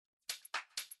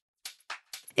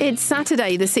It's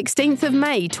Saturday, the 16th of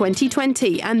May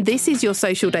 2020, and this is your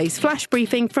Social Days flash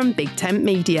briefing from Big Tent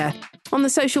Media. On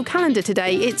the social calendar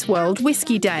today, it's World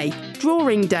Whiskey Day,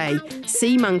 Drawing Day,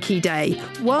 Sea Monkey Day,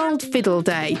 World Fiddle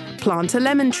Day, Plant a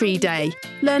Lemon Tree Day,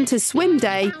 Learn to Swim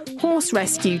Day, Horse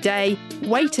Rescue Day,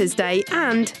 Waiters Day,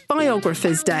 and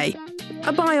Biographers Day.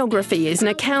 A biography is an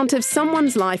account of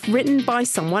someone's life written by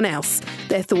someone else.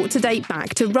 They're thought to date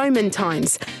back to Roman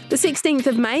times. The 16th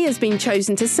of May has been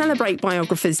chosen to celebrate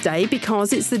Biographers Day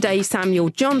because it's the day Samuel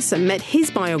Johnson met his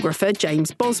biographer,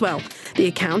 James Boswell. The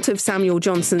account of Samuel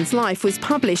Johnson's life was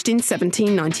published in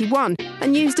 1791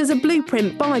 and used as a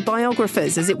blueprint by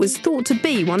biographers, as it was thought to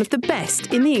be one of the best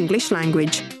in the English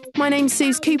language. My name's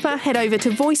Suze Cooper. Head over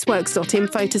to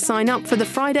voiceworks.info to sign up for the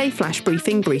Friday Flash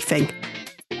Briefing.